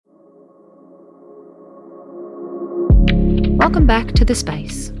Welcome back to The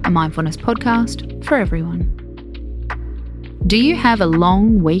Space, a mindfulness podcast for everyone. Do you have a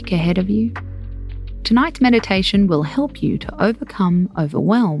long week ahead of you? Tonight's meditation will help you to overcome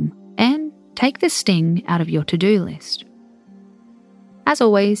overwhelm and take the sting out of your to-do list. As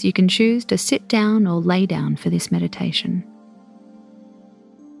always, you can choose to sit down or lay down for this meditation.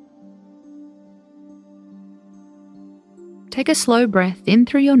 Take a slow breath in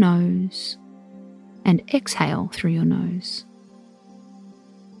through your nose and exhale through your nose.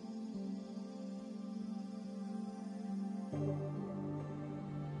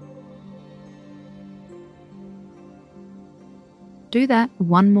 Do that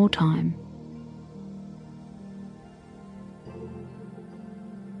one more time.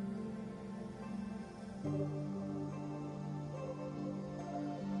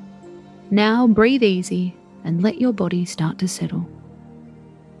 Now breathe easy and let your body start to settle.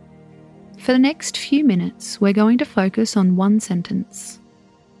 For the next few minutes, we're going to focus on one sentence.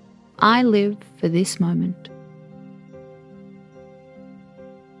 I live for this moment.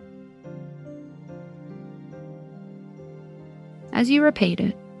 As you repeat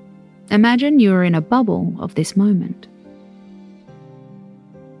it, imagine you are in a bubble of this moment.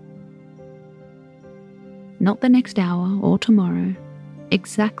 Not the next hour or tomorrow,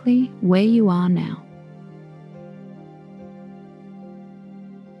 exactly where you are now.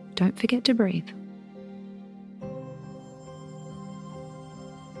 Don't forget to breathe.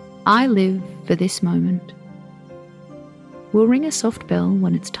 I live for this moment. We'll ring a soft bell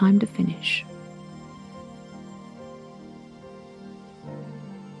when it's time to finish.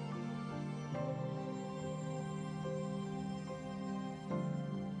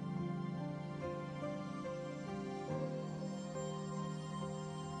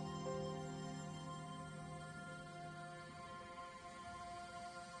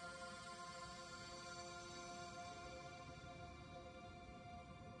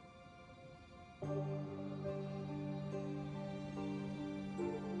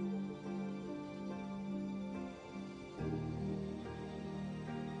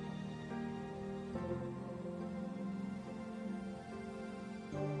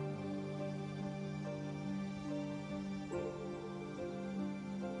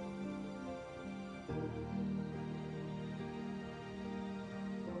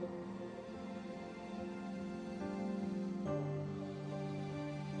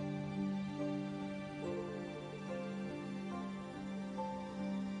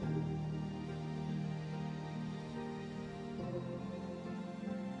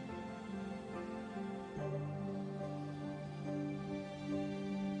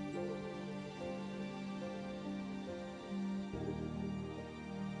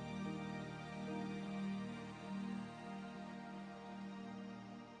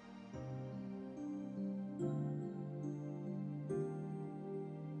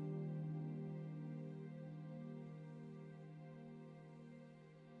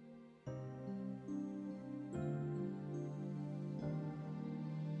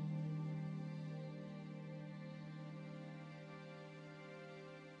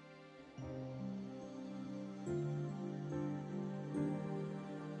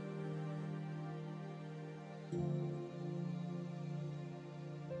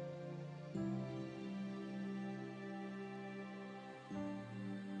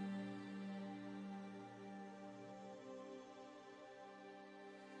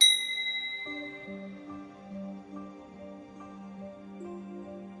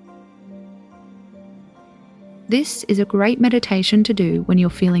 This is a great meditation to do when you're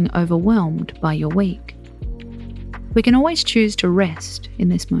feeling overwhelmed by your week. We can always choose to rest in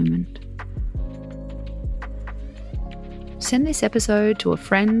this moment. Send this episode to a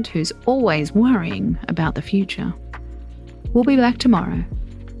friend who's always worrying about the future. We'll be back tomorrow,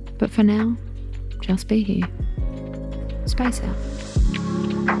 but for now, just be here. Space out.